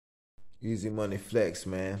EzMoneyFlexx,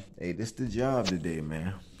 man. Hey, this the job today,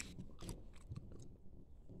 man.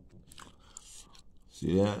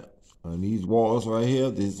 See that? On these walls right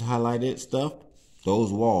here, this highlighted stuff,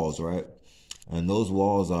 those walls, right? And those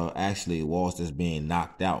walls are actually walls that's being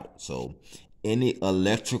knocked out. So any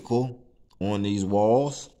electrical on these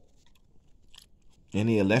walls,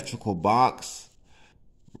 any electrical box,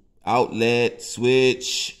 outlet,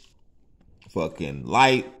 switch, fucking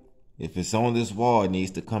light, if it's on this wall, it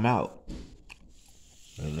needs to come out.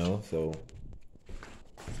 You know, so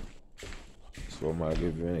I might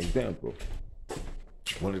give you an example.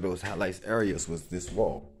 One of those highlights areas was this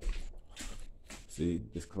wall. See,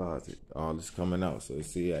 this closet, all this coming out. So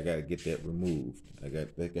see, I gotta get that removed.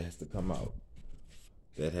 That has to come out.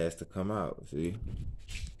 That has to come out. See,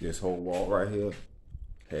 this whole wall right here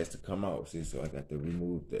has to come out. See, so I got to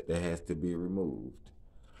remove that. That has to be removed.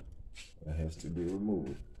 That has to be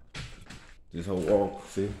removed. This whole wall,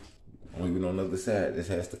 see, even on the other side, this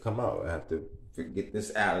has to come out. I have to get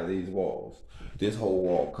this out of these walls. This whole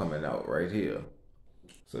wall coming out right here.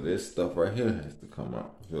 So this stuff right here has to come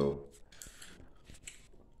out. So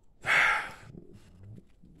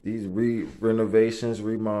these renovations,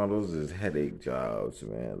 remodels is headache jobs,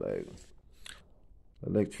 man. Like,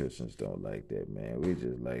 electricians don't like that, man. We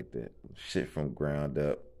just like that shit from ground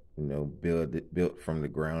up, you know, built from the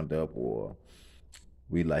ground up. Or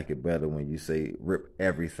we like it better when you say rip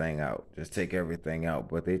everything out, just take everything out.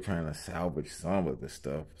 But they trying to salvage some of the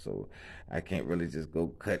stuff, so I can't really just go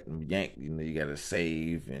cut and yank. You know, you gotta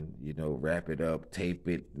save and, you know, wrap it up, tape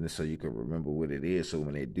it, so you can remember what it is. So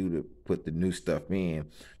when they do to put the new stuff in,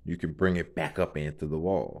 you can bring it back up into the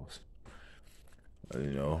walls.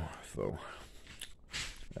 You know, so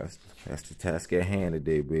that's the task at hand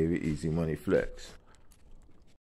today, baby. EzMoneyFlexx.